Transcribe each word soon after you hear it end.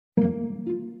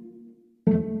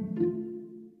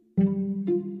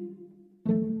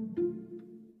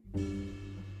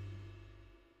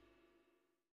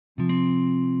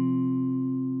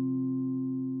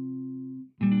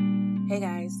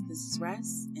This is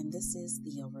Russ, and this is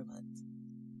The Overlooked.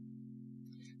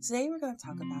 Today we're going to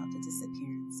talk about the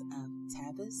disappearance of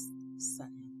Tavis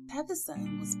Sutton. Tavis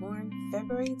Sutton was born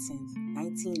February 10th,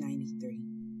 1993.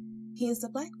 He is a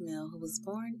black male who was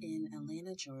born in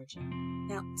Atlanta, Georgia.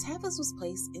 Now, Tavis was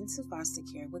placed into foster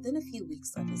care within a few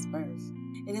weeks of his birth.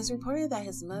 It is reported that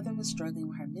his mother was struggling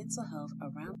with her mental health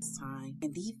around this time,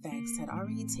 and defects had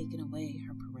already taken away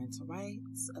her parental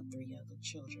rights of 3 other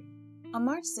children. On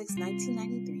March 6,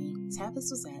 1993,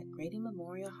 Tavis was at Grady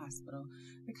Memorial Hospital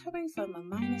recovering from a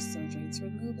minor surgery to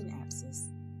remove an abscess.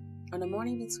 On the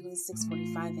morning between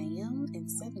 6:45 a.m. and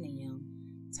 7 a.m.,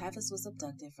 Tavis was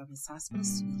abducted from his hospital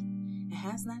suite and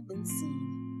has not been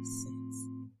seen since.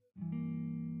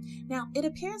 Now, it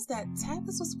appears that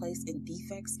Tavis was placed in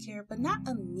defects care, but not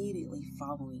immediately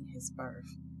following his birth.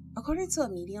 According to a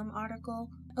Medium article,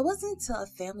 it wasn't until a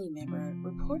family member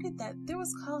reported that there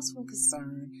was cause for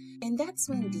concern, and that's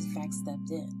when defects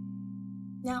stepped in.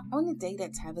 Now, on the day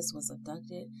that Tavis was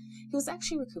abducted, he was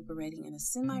actually recuperating in a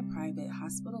semi-private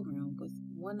hospital room with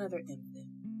one other infant.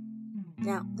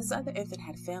 Now, this other infant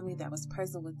had family that was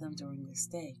present with them during their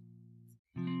stay.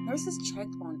 Nurses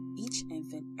checked on each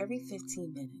infant every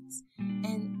 15 minutes,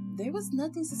 and there was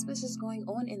nothing suspicious going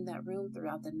on in that room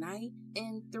throughout the night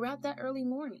and throughout that early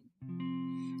morning.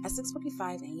 At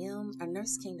 6:45 a.m., a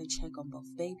nurse came to check on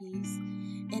both babies,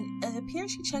 and it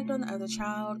appears she checked on the other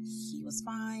child. He was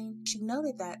fine. She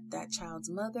noted that that child's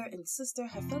mother and sister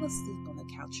had fell asleep on the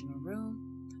couch in her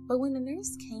room, but when the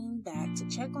nurse came back to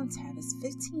check on Tavis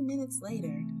 15 minutes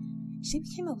later, she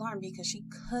became alarmed because she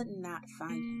could not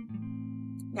find him.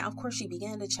 Now, of course, she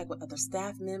began to check with other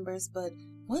staff members, but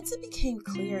once it became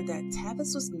clear that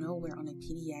Tavis was nowhere on a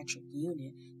pediatric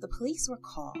unit, the police were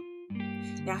called.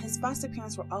 Now, his foster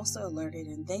parents were also alerted,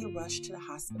 and they rushed to the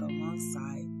hospital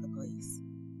alongside the police.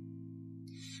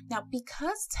 Now,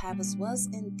 because Tavis was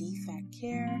in defect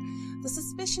care, the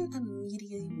suspicion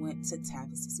immediately went to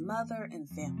Tavis's mother and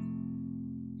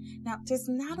family. Now, there's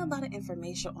not a lot of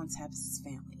information on Tavis's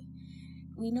family.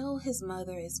 We know his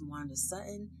mother is Wanda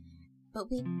Sutton, but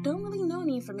we don't really know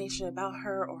any information about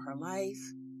her or her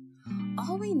life.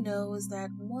 All we know is that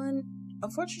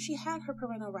unfortunately, she had her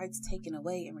parental rights taken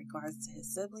away in regards to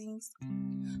his siblings,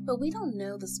 but we don't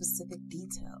know the specific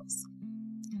details.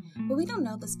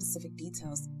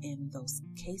 In those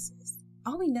cases.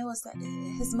 All we know is that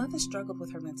his mother struggled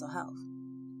with her mental health.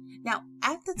 Now,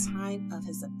 at the time of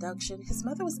his abduction, his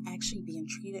mother was actually being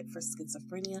treated for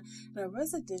schizophrenia in a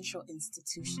residential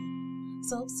institution,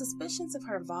 so suspicions of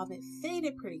her involvement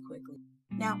faded pretty quickly.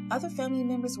 Now, other family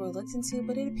members were looked into,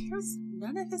 but it appears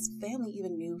none of his family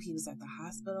even knew he was at the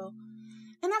hospital.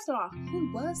 And after all, he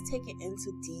was taken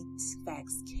into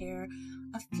defects care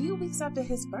a few weeks after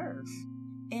his birth,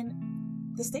 and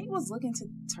the state was looking to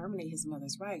terminate his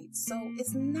mother's rights, so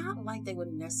it's not like they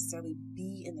would necessarily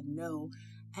be in the know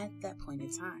at that point in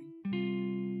time.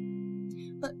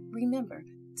 But remember,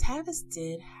 Tavis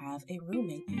did have a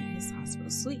roommate in his hospital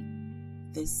suite.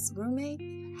 This roommate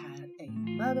had a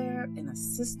mother and a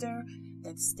sister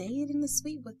that stayed in the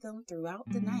suite with them throughout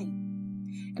the night.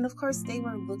 And of course, they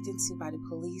were looked into by the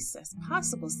police as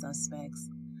possible suspects.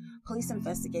 Police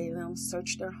investigated them,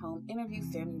 searched their home,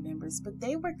 interviewed family members, but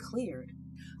they were cleared.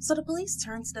 So the police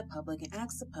turned to the public and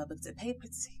asked the public to pay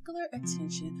particular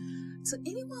attention to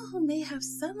anyone who may have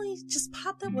suddenly just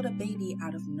popped up with a baby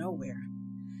out of nowhere,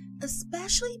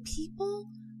 especially people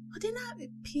who did not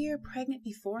appear pregnant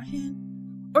beforehand,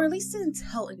 or at least didn't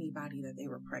tell anybody that they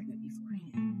were pregnant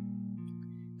beforehand.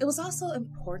 It was also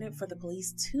important for the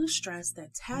police to stress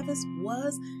that Tavis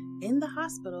was in the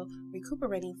hospital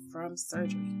recuperating from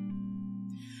surgery.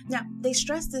 Now, they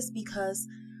stressed this because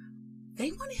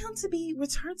they wanted him to be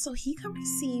returned so he could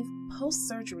receive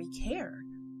post-surgery care.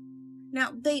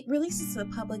 Now, they released it to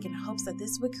the public in hopes that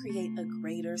this would create a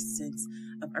greater sense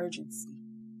of urgency.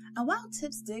 And while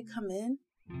tips did come in,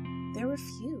 there were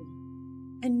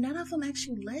few, and none of them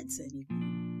actually led to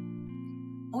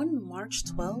anything. On March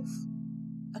 12th,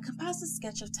 a composite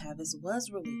sketch of Tavis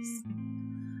was released.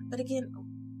 But again,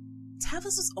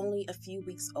 Tavis was only a few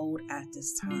weeks old at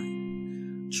this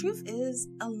time. Truth is,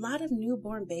 a lot of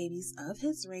newborn babies of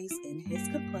his race and his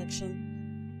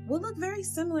complexion will look very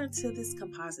similar to this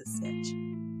composite sketch.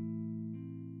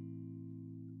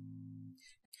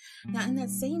 Now, in that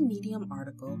same Medium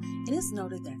article, it is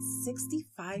noted that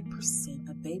 65%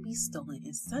 of babies stolen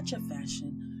in such a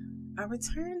fashion are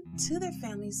returned to their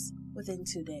families within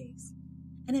 2 days.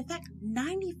 And in fact,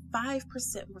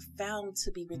 95% were found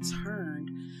to be returned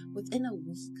within a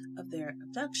week of their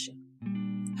abduction.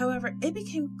 However, it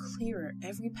became clearer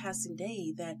every passing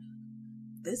day that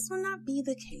this will not be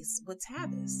the case with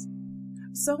Tavis.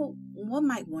 So one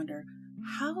might wonder,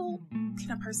 how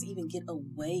can a person even get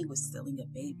away with stealing a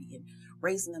baby and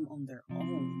raising them on their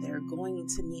own? They're going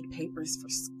to need papers for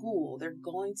school. They're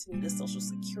going to need a social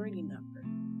security number.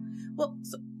 Well,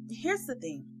 so here's the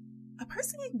thing. A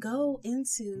person can go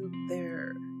into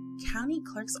their county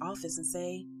clerk's office and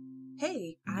say,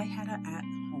 hey, I had an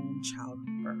at-home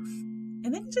childbirth.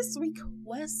 And they can just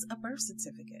request a birth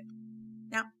certificate.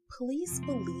 Now, police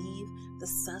believe the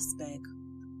suspect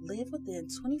lived within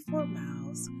 24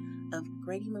 miles of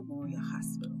Grady Memorial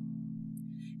Hospital.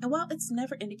 And while it's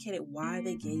never indicated why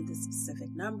they gave this specific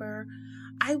number,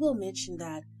 I will mention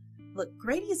that, look,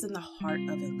 Grady is in the heart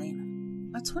of Atlanta.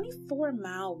 A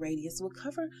 24-mile radius will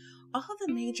cover all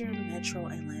the major metro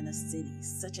Atlanta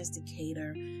cities, such as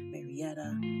Decatur,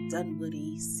 Marietta,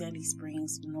 Dunwoody, Sandy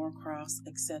Springs, Norcross,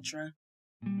 etc.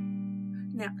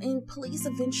 Now, in police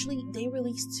eventually, they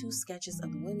released 2 sketches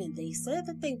of women they said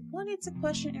that they wanted to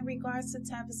question in regards to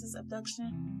Tavis's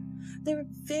abduction. They were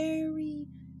very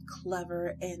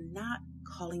clever in not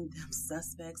calling them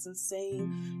suspects and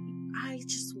saying, I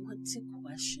just want to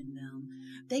question them.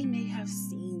 They may have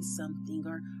seen something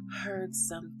or heard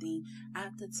something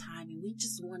at the time, and we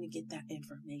just want to get that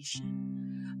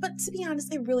information. But to be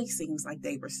honest, it really seems like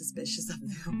they were suspicious of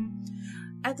them.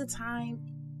 At the time,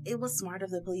 it was smart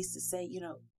of the police to say,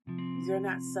 you're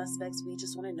not suspects. We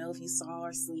just want to know if you saw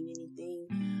or seen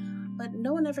anything. But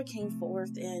no one ever came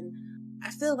forth, and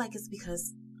I feel like it's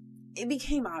because it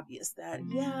became obvious that,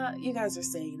 yeah, you guys are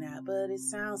saying that, but it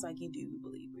sounds like you do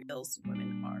believe those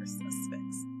women are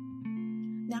suspects.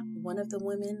 Now, one of the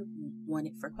women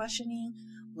wanted for questioning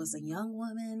was a young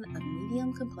woman of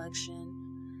medium complexion,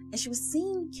 and she was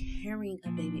seen carrying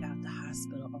a baby out of the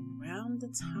hospital around the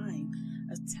time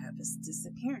of Tavis'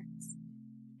 disappearance.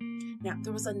 Now,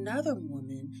 there was another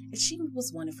woman, and she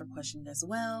was wanted for questioning as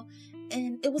well,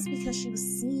 and it was because she was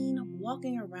seen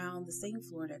walking around the same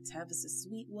floor that Tavis'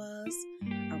 suite was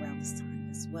around this time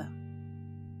as well.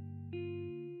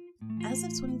 As of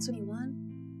 2021,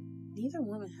 neither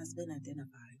woman has been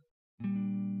identified.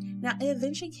 Now, it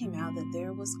eventually came out that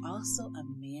there was also a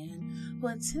man who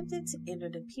attempted to enter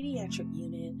the pediatric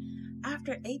unit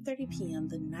after 8:30 p.m.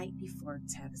 the night before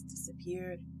Tavis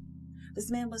disappeared. This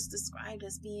man was described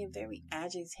as being very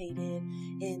agitated,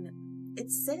 and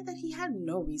it's said that he had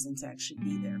no reason to actually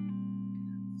be there.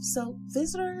 So,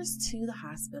 visitors to the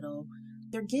hospital,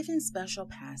 they're given special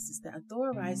passes that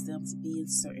authorize them to be in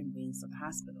certain wings of the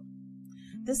hospital.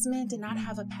 This man did not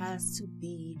have a pass to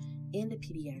be in the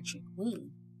pediatric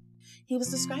wing. He was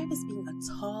described as being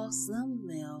a tall, slim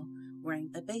male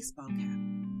wearing a baseball cap.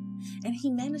 And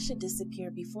he managed to disappear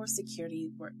before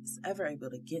security was ever able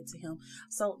to get to him.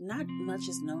 So not much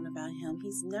is known about him.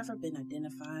 He's never been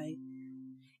identified.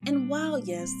 And while,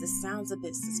 yes, this sounds a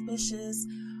bit suspicious,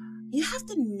 you have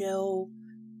to know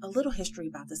a little history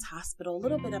about this hospital, a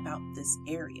little bit about this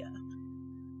area.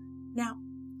 Now,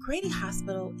 Grady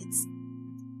Hospital, it's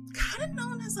kind of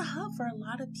known as a hub for a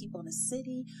lot of people in the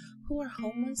city who are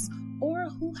homeless or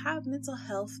who have mental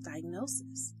health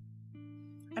diagnoses.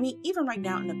 I mean, even right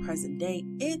now in the present day,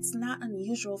 it's not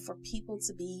unusual for people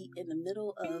to be in the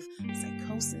middle of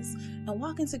psychosis and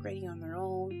walk into Grady on their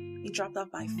own, be dropped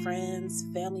off by friends,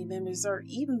 family members, or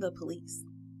even the police.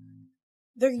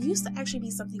 There used to actually be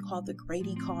something called the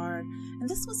Grady card, and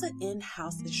this was an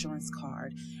in-house insurance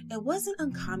card. It wasn't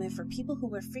uncommon for people who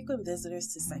were frequent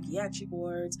visitors to psychiatric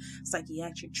wards,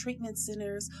 psychiatric treatment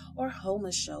centers, or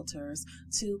homeless shelters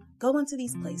to go into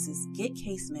these places, get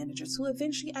case managers who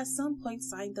eventually at some point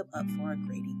signed them up for a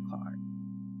Grady card.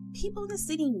 People in the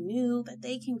city knew that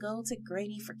they can go to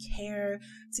Grady for care,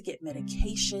 to get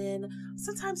medication,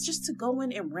 sometimes just to go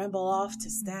in and ramble off to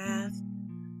staff.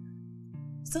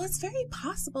 So it's very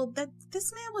possible that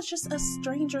this man was just a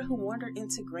stranger who wandered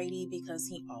into Grady because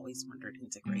he always wandered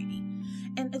into Grady.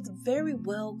 And it very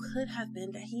well could have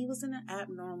been that he was in an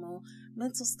abnormal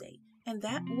mental state, and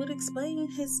that would explain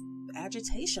his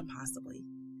agitation possibly.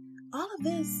 All of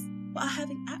this while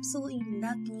having absolutely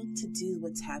nothing to do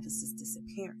with Tavis'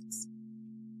 disappearance.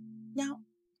 Now,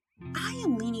 I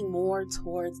am leaning more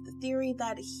towards the theory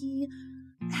that he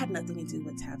had nothing to do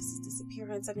with Tavis'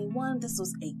 disappearance. I mean, one, this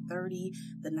was 8:30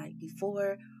 the night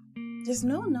before. There's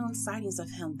no known sightings of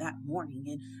him that morning.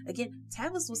 And again,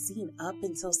 Tavis was seen up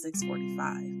until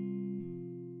 6:45.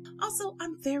 Also,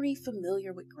 I'm very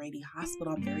familiar with Grady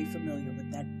Hospital. I'm very familiar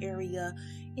with that area.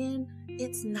 And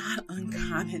it's not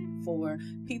uncommon for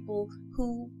people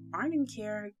who aren't in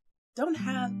care, don't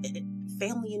have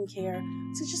family in care,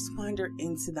 to just wander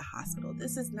into the hospital.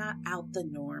 This is not out the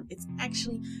norm. It's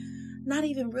actually not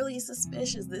even really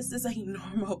suspicious. This is a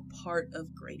normal part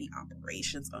of Grady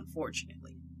operations,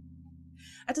 unfortunately.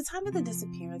 At the time of the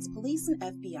disappearance, police and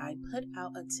FBI put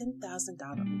out a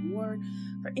 $10,000 reward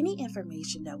for any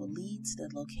information that would lead to the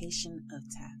location of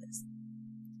Tavis.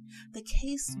 The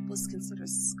case was considered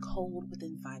cold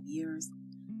within 5 years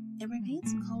and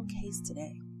remains a cold case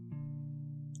today.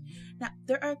 Now,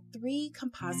 there are 3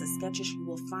 composite sketches you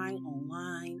will find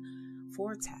online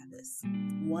for Tavis.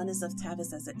 One is of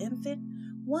Tavis as an infant,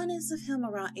 one is of him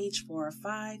around age 4 or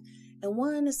 5, and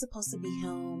one is supposed to be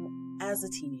him as a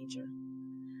teenager.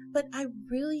 But I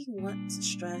really want to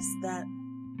stress that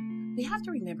we have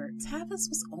to remember Tavis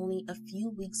was only a few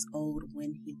weeks old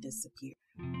when he disappeared.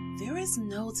 There is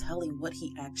no telling what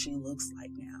he actually looks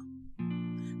like now.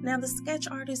 Now, the sketch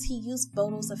artist, he used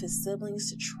photos of his siblings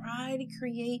to try to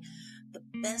create the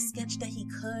best sketch that he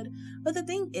could. But the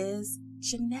thing is,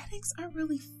 genetics are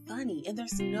really funny, and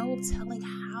there's no telling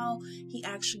how he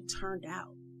actually turned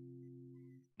out.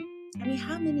 I mean,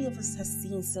 how many of us have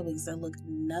seen siblings that look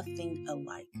nothing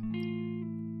alike?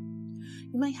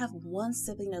 You might have one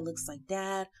sibling that looks like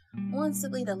dad, one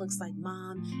sibling that looks like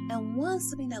mom, and one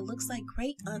sibling that looks like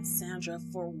great Aunt Sandra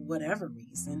for whatever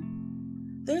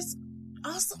reason. There's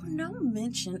also no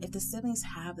mention if the siblings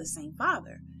have the same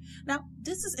father. Now,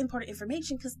 this is important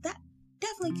information because that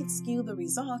definitely can skew the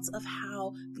results of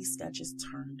how these sketches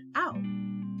turned out.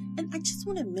 And I just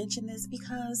want to mention this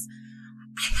because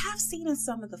I have seen in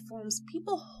some of the forums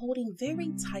people holding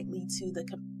very tightly to the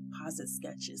composite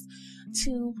sketches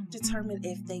to determine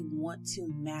if they want to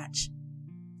match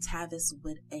Tavis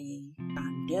with a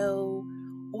John Doe,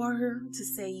 or to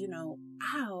say, ow,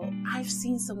 I've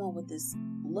seen someone with this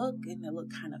look and they look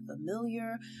kind of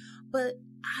familiar. But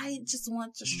I just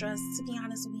want to stress, to be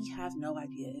honest, we have no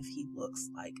idea if he looks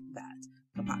like that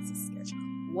composite sketch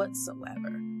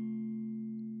whatsoever.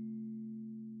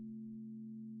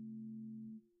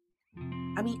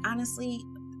 I mean, honestly,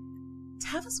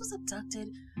 Tavis was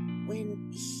abducted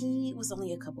when he was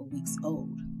only a couple weeks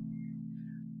old.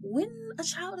 When a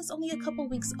child is only a couple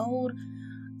weeks old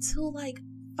till like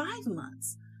 5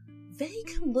 months, they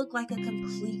can look like a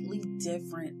completely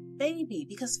different baby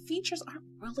because features aren't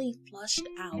really flushed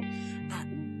out at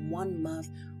 1 month,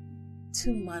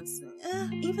 2 months,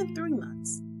 even 3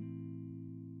 months.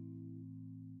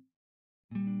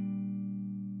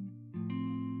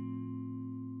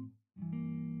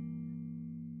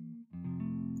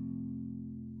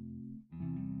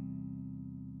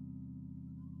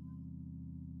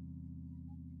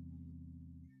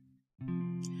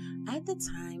 At the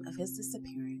time of his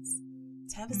disappearance,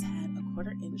 Tavis had a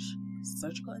 1/4-inch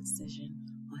surgical incision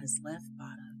on his left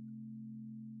buttock.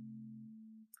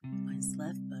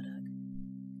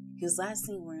 He was last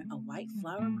seen wearing a white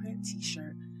flower print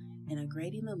t-shirt and a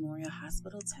Grady Memorial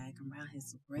Hospital tag around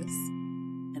his wrist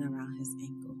and around his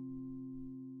ankle.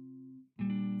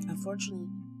 Unfortunately,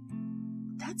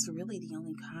 that's really the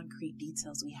only concrete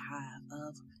details we have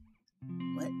of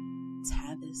what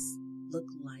Tavis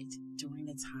looked like during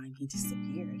the time he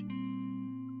disappeared.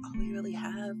 All we really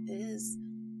have is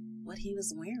what he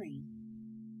was wearing.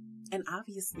 And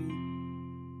obviously,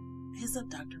 his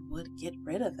abductor would get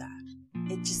rid of that.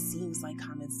 It just seems like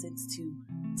common sense to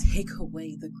take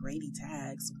away the Grady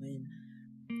tags when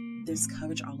there's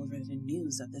coverage all over the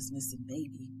news of this missing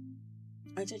baby,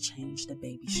 or to change the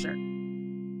baby's shirt.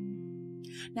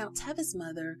 Now, Tavis'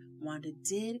 mother, Wanda,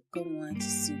 did go on to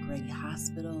sue Grady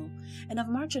Hospital, and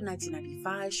in March of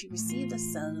 1995, she received a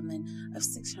settlement of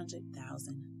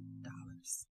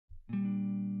 $600,000.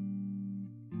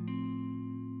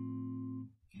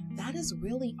 That is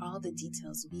really all the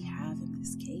details we have in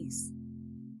this case.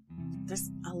 There's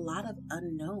a lot of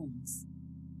unknowns.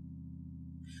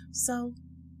 So,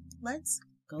 let's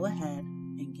go ahead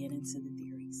and get into the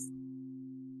theories.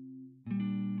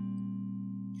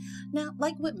 Now,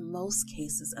 like with most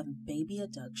cases of baby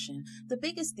abduction, the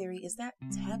biggest theory is that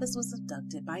Tavis was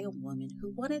abducted by a woman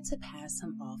who wanted to pass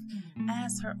him off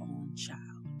as her own child.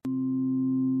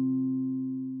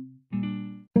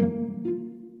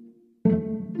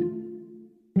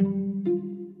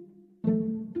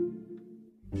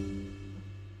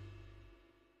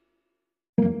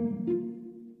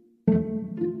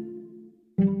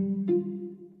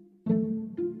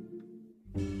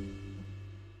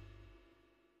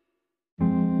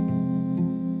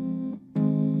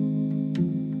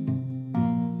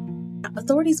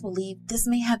 Authorities believe this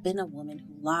may have been a woman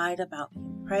who lied about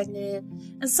being pregnant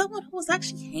and someone who was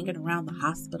actually hanging around the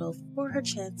hospital for her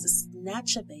chance to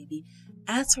snatch a baby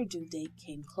as her due date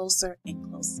came closer and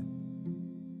closer.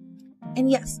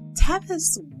 And yes,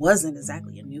 Tavis wasn't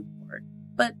exactly a newborn,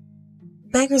 but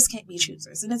beggars can't be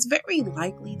choosers, and it's very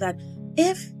likely that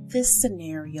if this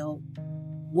scenario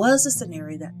was a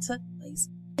scenario that took place,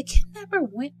 the kidnapper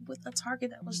went with a target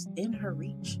that was in her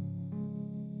reach.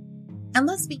 And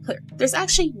let's be clear, there's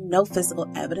actually no physical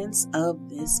evidence of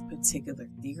this particular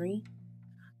theory,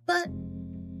 but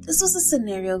this was a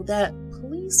scenario that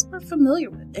police were familiar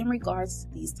with in regards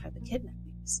to these type of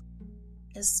kidnappings,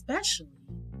 especially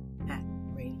at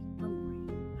Grady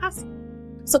Memorial Hospital.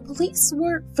 So police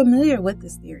were familiar with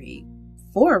this theory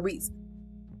for a reason,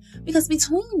 because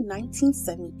between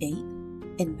 1978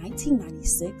 and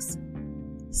 1996,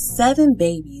 7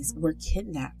 babies were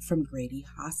kidnapped from Grady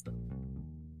Hospital.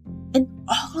 And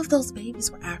all of those babies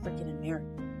were African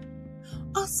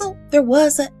American. Also, there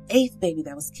was an 8th baby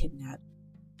that was kidnapped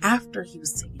after he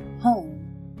was taken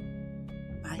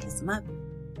home by his mother.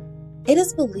 It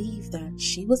is believed that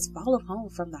she was followed home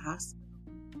from the hospital.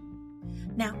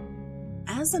 Now,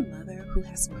 as a mother who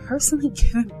has personally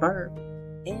given birth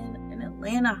in an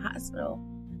Atlanta hospital,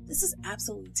 this is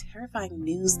absolutely terrifying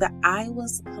news that I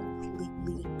was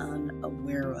completely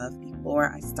unaware of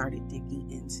before I started digging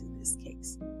into this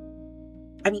case.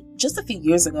 I mean, just a few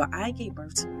years ago, I gave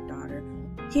birth to my daughter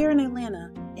here in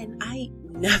Atlanta, and I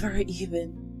never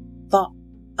even thought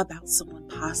about someone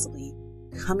possibly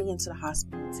coming into the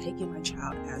hospital and taking my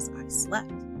child as I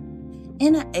slept.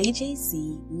 In an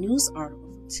AJC news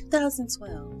article from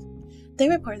 2012, they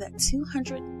reported that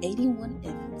 281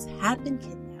 infants had been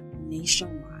kidnapped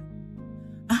nationwide,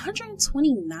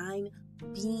 129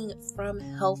 being from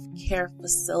healthcare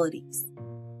facilities.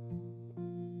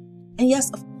 And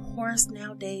yes, of course,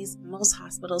 nowadays, most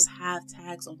hospitals have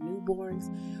tags on newborns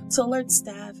to alert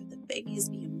staff if the baby is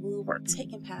being moved or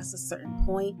taken past a certain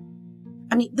point.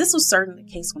 I mean, this was certainly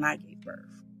the case when I gave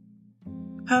birth.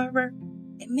 However,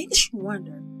 it makes you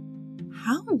wonder,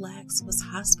 how lax was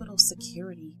hospital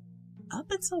security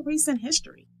up until recent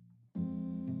history?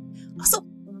 Also,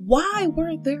 why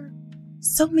were there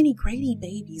so many Grady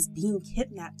babies being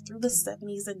kidnapped through the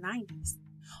 70s and 90s?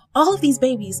 All of these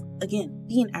babies, again,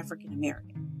 being African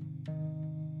American.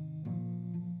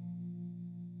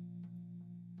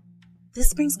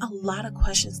 This brings a lot of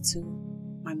questions to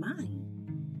my mind.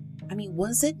 I mean,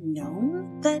 was it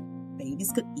known that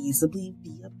babies could easily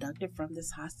be abducted from this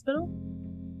hospital?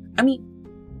 I mean,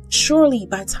 surely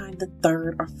by the time the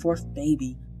 3rd or 4th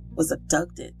baby was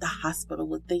abducted, the hospital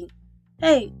would think,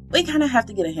 hey, we kind of have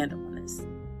to get a handle on this.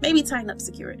 Maybe tighten up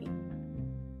security.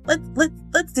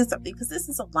 Let's do something, because this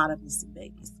is a lot of missing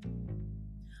babies.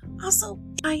 Also,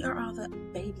 why are all the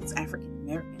babies African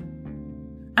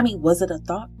American? I mean, was it a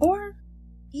thought or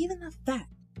even a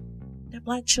fact that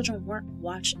Black children weren't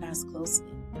watched as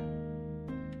closely?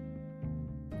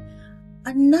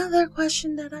 Another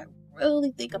question that I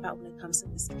really think about when it comes to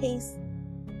this case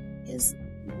is,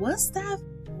 was staff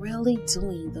really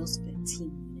doing those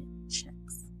 15-minute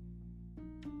checks?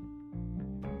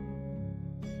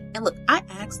 And look, I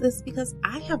ask this because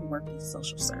I have worked in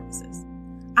social services.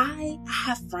 I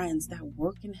have friends that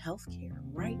work in healthcare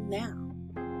right now.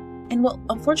 And well,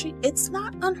 unfortunately, it's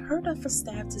not unheard of for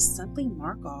staff to simply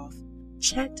mark off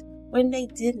checked when they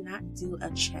did not do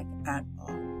a check at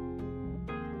all.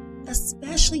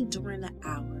 Especially during the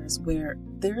hours where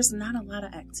there's not a lot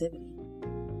of activity.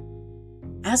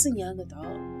 As a young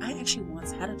adult, I actually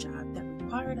once had a job that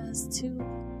required us to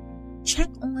check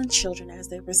on children as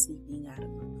they were sleeping at a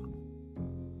group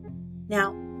home.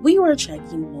 Now, we were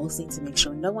checking mostly to make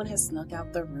sure no one had snuck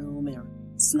out the room or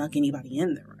snuck anybody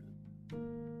in the room.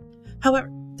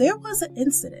 However, there was an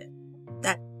incident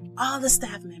that all the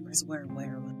staff members were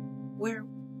aware of, where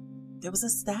there was a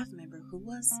staff member who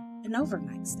was an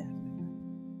overnight staff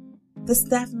member. The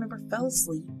staff member fell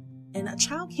asleep, and a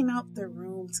child came out their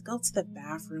room to go to the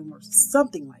bathroom or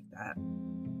something like that.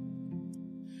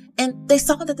 And they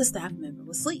saw that the staff member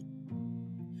was asleep.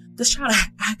 The child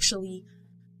actually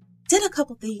did a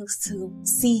couple things to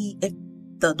see if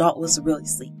the adult was really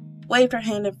asleep. Waved her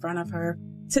hand in front of her,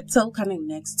 tiptoe kind of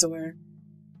next to her.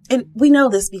 And we know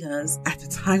this because at the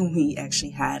time we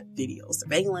actually had video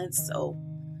surveillance, so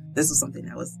this was something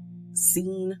that was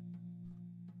seen.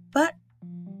 But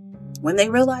when they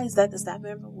realized that the staff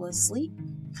member was asleep,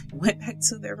 they went back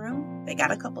to their room, they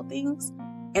got a couple things,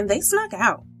 and they snuck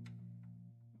out.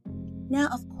 Now,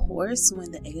 of course,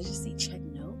 when the agency checked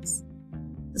notes,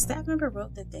 the staff member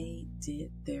wrote that they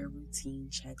did their routine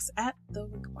checks at the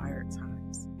required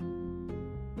times.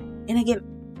 And again,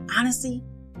 honestly,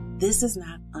 this is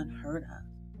not unheard of.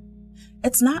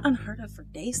 It's not unheard of for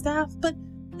day staff, but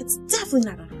it's definitely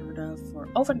not unheard of for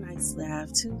overnight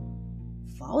staff to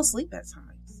fall asleep at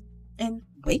times and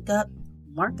wake up,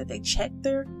 mark that they checked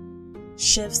their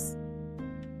shifts,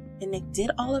 and they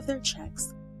did all of their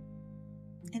checks,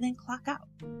 and then clock out.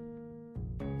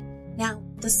 Now,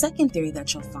 the second theory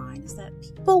that you'll find is that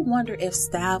people wonder if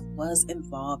staff was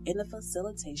involved in the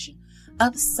facilitation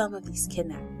of some of these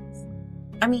kidnappings.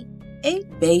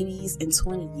 8 babies in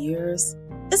 20 years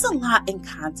is a lot in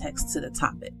context to the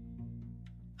topic.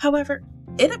 However,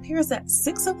 it appears that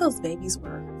 6 of those babies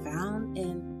were found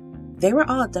and they were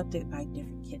all abducted by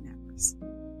different kidnappers.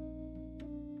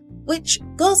 Which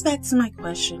goes back to my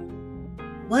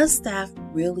question, was staff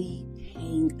really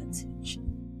paying attention?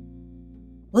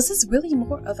 Was this really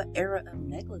more of an era of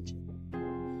negligence?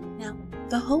 Now,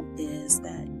 the hope is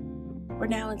that we're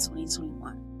now in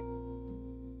 2021.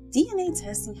 DNA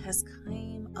testing has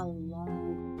come a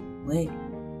long way.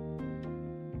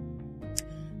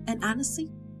 And honestly,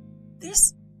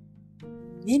 there's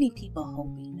many people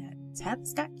hoping that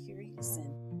Tavis got curious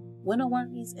and went on one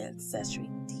of these ancestry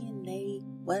DNA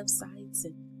websites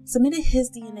and submitted his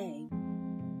DNA.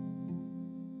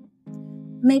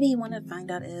 Maybe he wanted to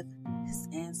find out if his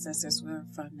ancestors were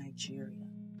from Nigeria,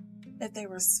 if they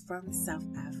were from South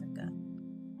Africa.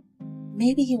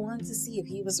 Maybe he wanted to see if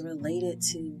he was related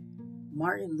to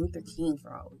Martin Luther King,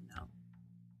 for all we know.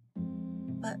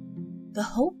 But the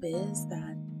hope is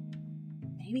that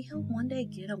maybe he'll one day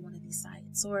get on one of these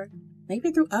sites, or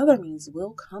maybe through other means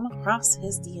we'll come across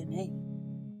his DNA.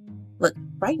 Look,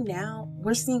 right now,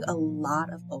 we're seeing a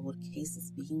lot of old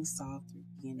cases being solved through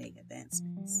DNA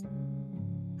advancements.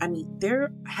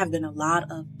 There have been a lot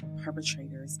of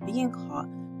perpetrators being caught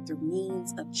through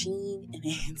means of gene and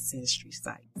ancestry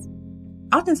sites.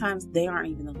 Oftentimes, they aren't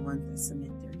even the ones that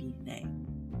submit their DNA.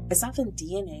 It's often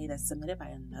DNA that's submitted by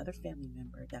another family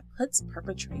member that puts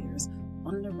perpetrators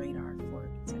on the radar for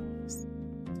detectives.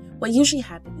 What usually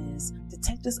happens is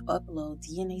detectives upload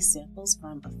DNA samples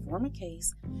from a former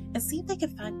case and see if they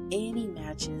can find any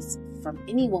matches from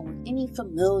anyone with any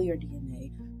familiar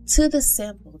DNA to the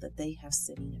sample that they have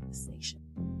sitting at the station.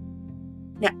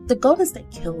 Now, the Golden State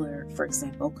Killer, for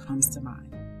example, comes to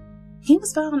mind. He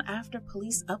was found after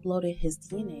police uploaded his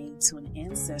DNA to an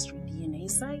Ancestry DNA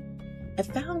site and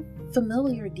found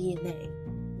familiar DNA,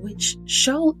 which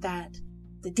showed that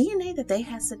the DNA that they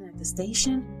had sitting at the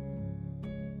station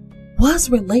was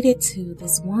related to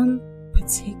this one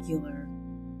particular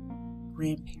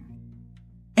grandparent.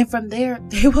 And from there,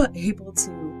 they were able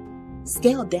to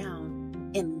scale down,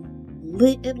 and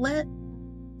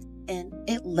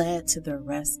it led to the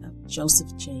arrest of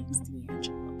Joseph James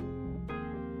D'Angelo.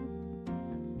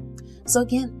 So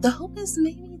again, the hope is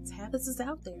maybe Tavis is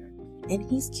out there and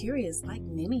he's curious like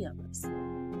many of us.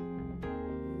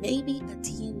 Maybe a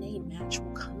DNA match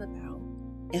will come about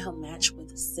and he'll match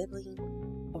with a sibling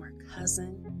or a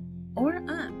cousin or an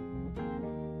aunt.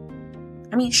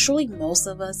 Surely most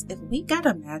of us, if we got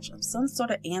a match of some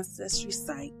sort of ancestry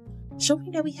site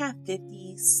showing that we have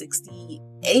 50, 60,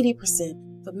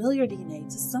 80% familiar DNA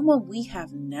to someone we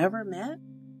have never met,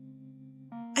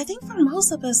 I think for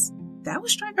most of us, that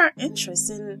would strike our interest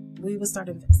and we would start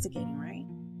investigating, right?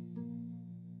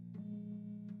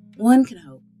 One can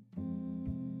hope.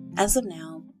 As of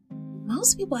now,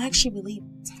 most people actually believe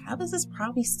Tavis is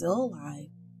probably still alive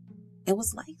and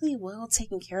was likely well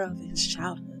taken care of in his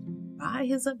childhood by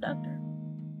his abductor.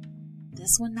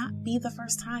 This would not be the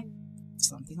first time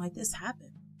something like this happened.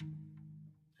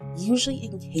 Usually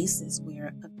in cases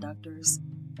where abductors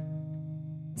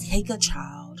take a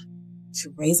child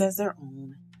to raise as their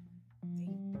own, they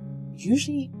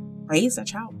usually raise a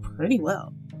child pretty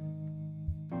well.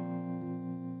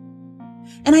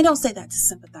 And I don't say that to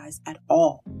sympathize at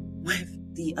all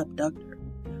with the abductor.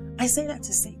 I say that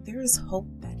to say there is hope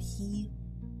that he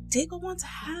did go on to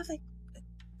have a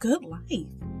good life.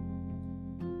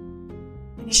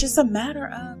 And it's just a matter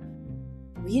of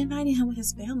reuniting him with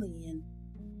his family and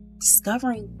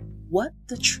discovering what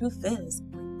the truth is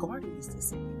regarding his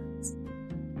disappearance.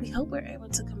 We hope we're able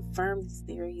to confirm these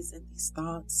theories and these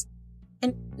thoughts,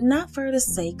 and not for the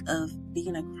sake of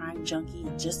being a crime junkie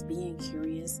and just being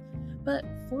curious, but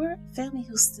for a family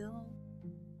who still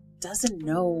doesn't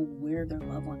know where their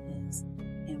loved one is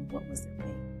and what was their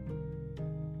fate.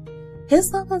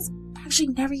 His loved ones actually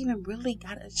never even really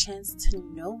got a chance to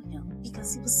know him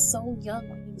because he was so young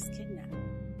when he was kidnapped.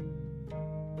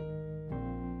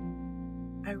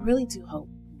 I really do hope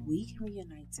we can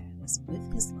reunite Tavis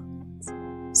with his loved ones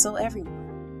so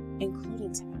everyone,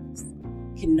 including Tavis,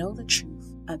 can know the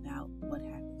truth about what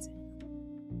happened to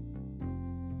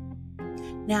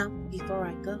him. Now, before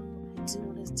I go, I do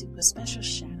want to do a special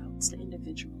shout out to the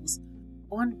individuals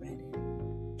on Reddit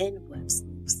and web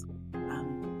sleuths.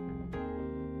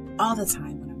 All the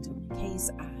time when I'm doing a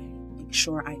case, I make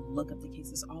sure I look up the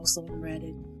cases also on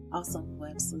Reddit, also on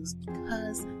web sleuths,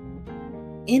 because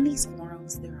In these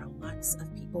forums, there are lots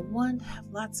of people, one, that have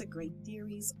lots of great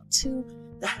theories, two,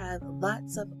 that have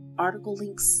lots of article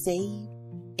links saved,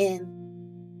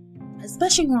 and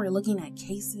especially when we're looking at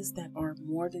cases that are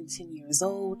more than 10 years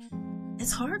old,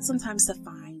 it's hard sometimes to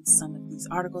find some of these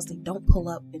articles. They don't pull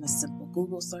up in a simple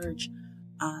Google search.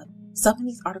 Some of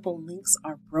these article links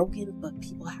are broken, but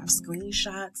people have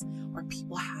screenshots or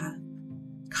people have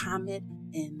comment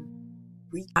and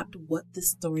recap what the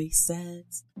story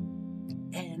says.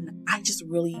 And I just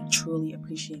really, truly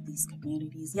appreciate these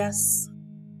communities. Yes,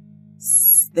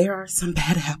 there are some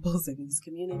bad apples in these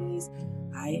communities.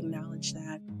 I acknowledge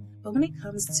that. But when it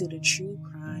comes to the true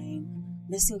crime,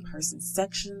 missing persons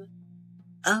section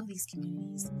of these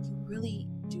communities, you really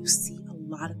do see a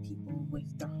lot of people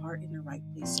with their heart in the right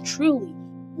place, truly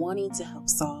wanting to help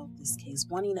solve this case,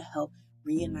 wanting to help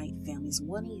reunite families,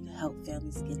 wanting to help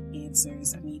families get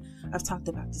answers. I mean, I've talked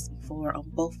about this before. On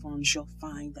both forums, you'll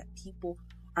find that people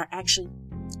are actually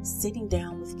sitting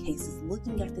down with cases,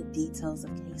 looking at the details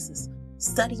of cases,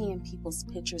 studying people's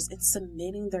pictures, and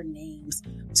submitting their names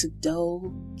to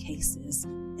Doe cases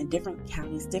in different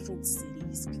counties, different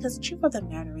cities. Because the truth of the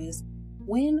matter is,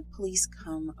 when police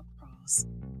come across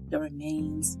the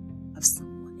remains of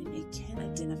someone and they can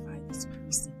identify this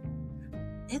person,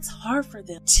 it's hard for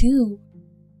them to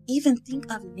even think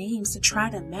of names to try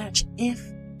to match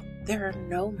if there are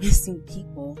no missing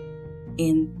people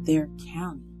in their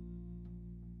county.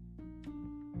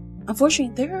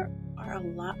 Unfortunately, there are a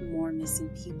lot more missing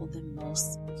people than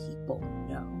most people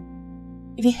know.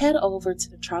 If you head over to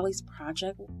the Charlie's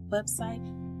Project website,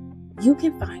 you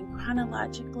can find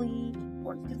chronologically,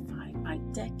 or you can find by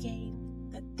decade,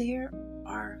 that there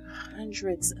are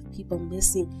hundreds of people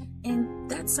missing, and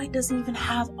that site doesn't even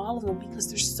have all of them because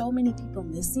there's so many people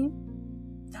missing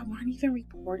that weren't even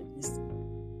reported missing.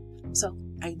 So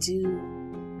I do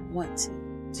want to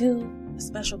do a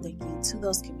special thank you to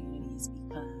those communities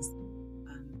because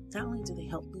not only do they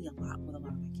help me a lot with a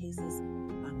lot of my cases,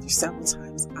 there's several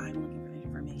times I'm looking for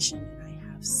information and I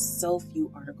have so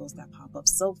few articles that pop up,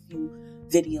 so few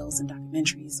videos and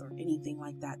documentaries or anything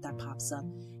like that that pops up,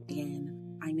 and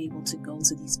I'm able to go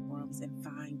to these forums and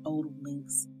find old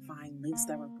links, find links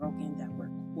that were broken, that were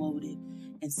quoted.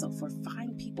 And so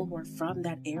find people who are from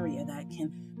that area that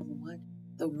can, what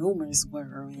the rumors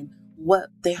were and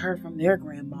what they heard from their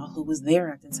grandma who was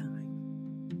there at the time.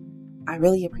 I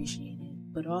really appreciate it,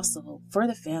 but also for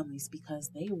the families because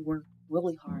they work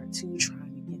really hard to try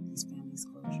to get these families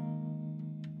closure.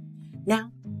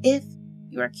 Now, if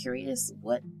you are curious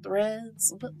what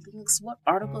threads, what links, what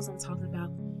articles I'm talking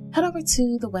about, head over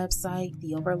to the website,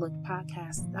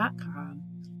 theoverlookedpodcast.com,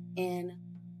 and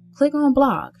click on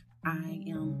blog. I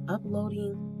am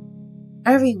uploading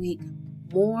every week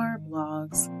more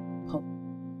blog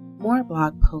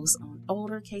posts on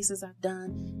older cases I've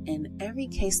done, and every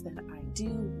case that I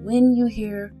do, when you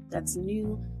hear that's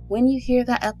new, when you hear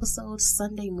that episode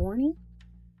Sunday morning,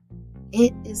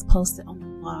 it is posted on the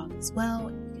blog as well.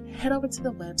 You can head over to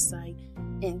the website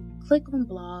and click on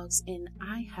blogs, and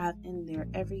I have in there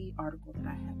every article that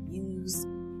I have used,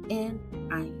 and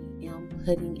I am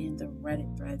putting in the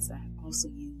Reddit threads that I have also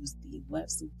used, the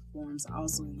website forums I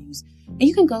also use, and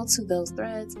you can go to those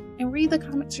threads and read the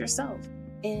comments yourself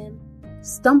and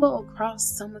stumble across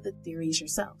some of the theories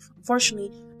yourself.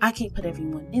 Unfortunately, I can't put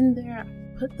everyone in there. I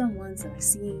put the ones that I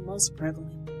see most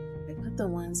prevalent. I put the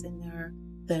ones in there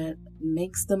that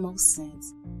makes the most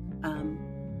sense.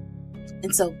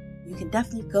 And so you can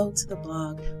definitely go to the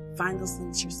blog, find those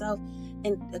links yourself,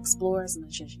 and explore as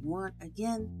much as you want.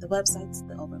 Again, the website's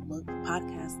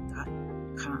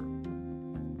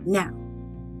theoverlookedpodcast.com. Now,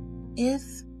 if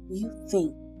you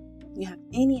think you have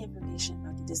any information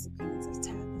about the disappearance of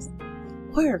Tavis,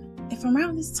 or if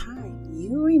around this time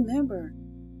you remember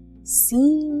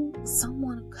seeing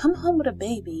someone come home with a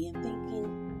baby and thinking,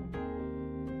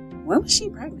 when was she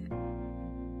pregnant?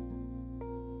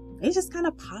 They just kind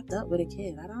of popped up with a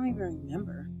kid. I don't even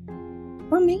remember.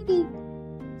 Or maybe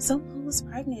someone was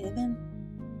pregnant and then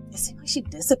it seemed like she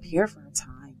disappeared for a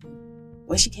time.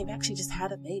 When she came back, she just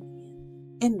had a baby.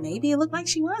 And maybe it looked like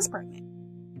she was pregnant.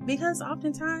 Because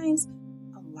oftentimes,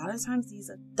 a lot of times these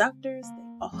abductors, they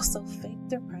also fake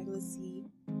their pregnancy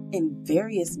in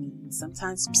various means.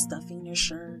 Sometimes stuffing their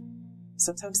shirt.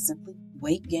 Sometimes simply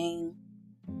weight gain.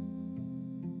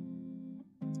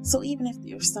 So even if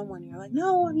you're someone, you're like,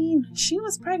 no, I mean, she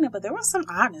was pregnant, but there was some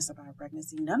oddness about her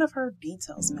pregnancy. None of her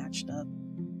details matched up.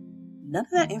 None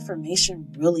of that information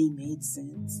really made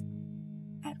sense.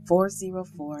 At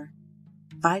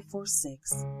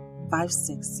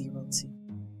 404-546-5602.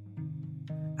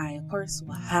 I, of course,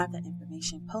 will have that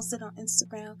information posted on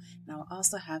Instagram, and I will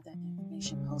also have that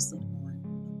information posted on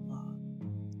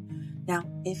Now,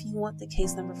 if you want the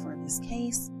case number for this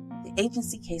case, the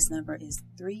agency case number is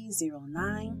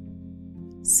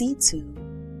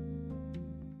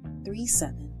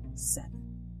 309C2377.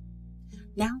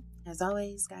 Now, as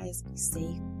always, guys, be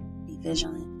safe, be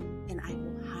vigilant, and I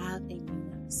will have a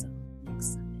new episode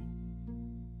next Sunday.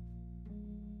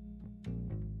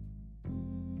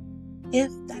 If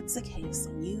that's the case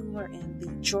and you are in the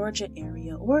Georgia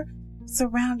area or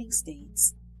surrounding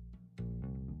states,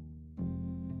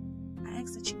 I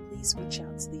ask that you please reach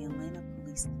out to the Atlanta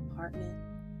Police Department